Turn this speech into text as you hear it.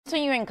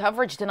Continuing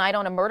coverage tonight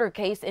on a murder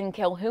case in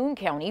Calhoun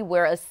County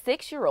where a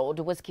 6-year-old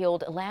was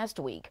killed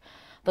last week.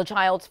 The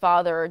child's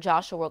father,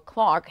 Joshua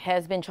Clark,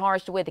 has been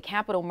charged with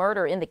capital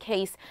murder in the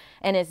case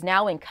and is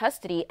now in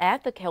custody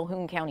at the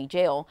Calhoun County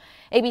Jail.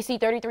 ABC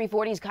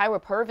 3340's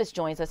Kyra Purvis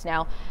joins us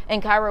now.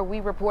 And Kyra,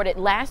 we reported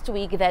last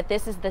week that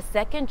this is the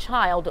second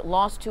child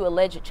lost to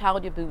alleged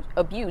child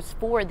abuse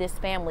for this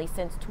family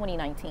since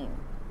 2019.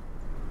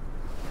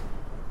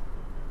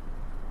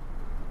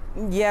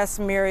 Yes,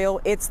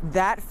 Muriel, it's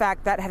that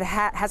fact that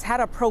has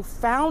had a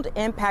profound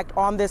impact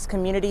on this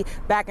community.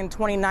 Back in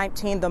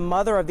 2019, the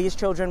mother of these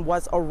children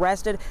was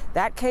arrested.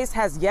 That case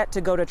has yet to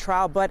go to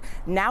trial, but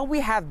now we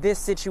have this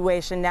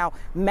situation. Now,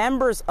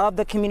 members of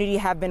the community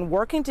have been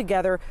working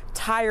together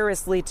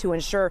tirelessly to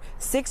ensure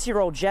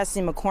 6-year-old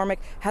Jessie McCormack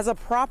has a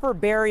proper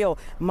burial.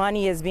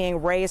 Money is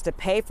being raised to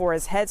pay for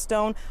his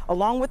headstone,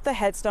 along with the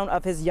headstone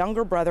of his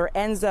younger brother,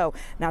 Enzo.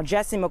 Now,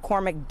 Jessie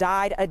McCormack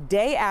died a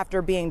day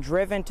after being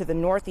driven to the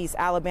Northeast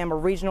Alabama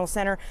Regional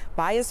Center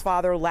by his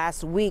father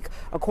last week.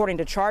 According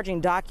to charging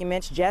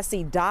documents,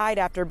 Jessie died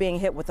after being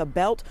hit with a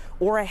belt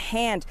or a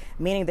hand,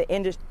 meaning the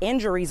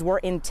injuries were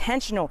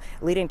intentional,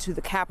 leading to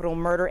the capital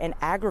murder and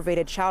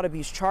aggravated child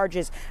abuse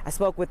charges. I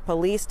spoke with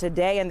police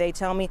today, and they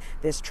tell me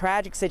this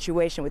tragic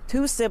situation with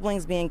two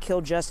siblings being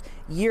killed just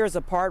years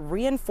apart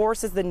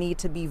reinforces the need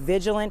to be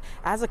vigilant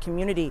as a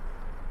community.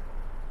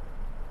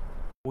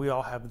 We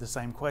all have the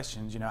same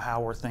questions,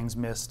 how were things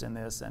missed in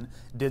this, and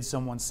did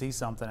someone see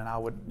something? And I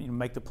would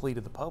make the plea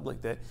to the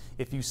public that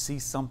if you see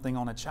something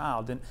on a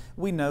child, then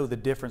we know the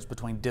difference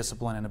between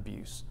discipline and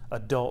abuse.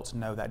 Adults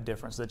know that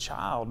difference. The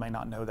child may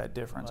not know that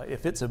difference.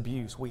 If it's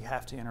abuse, we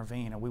have to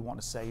intervene, and we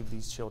want to save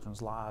these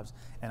children's lives.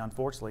 And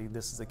unfortunately,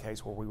 this is a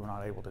case where we were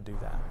not able to do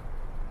that.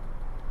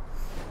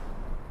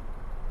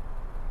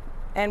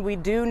 And we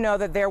do know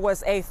that there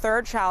was a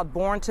third child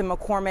born to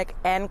McCormack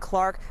and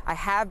Clark. I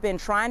have been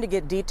trying to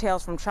get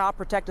details from Child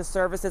Protective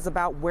Services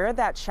about where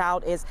that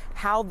child is,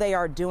 how they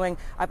are doing.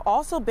 I've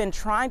also been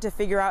trying to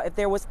figure out if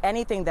there was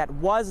anything that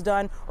was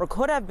done or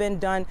could have been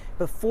done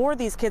before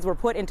these kids were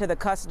put into the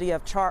custody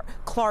of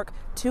Clark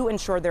to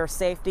ensure their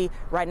safety.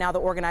 Right now,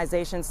 the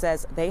organization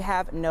says they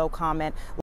have no comment.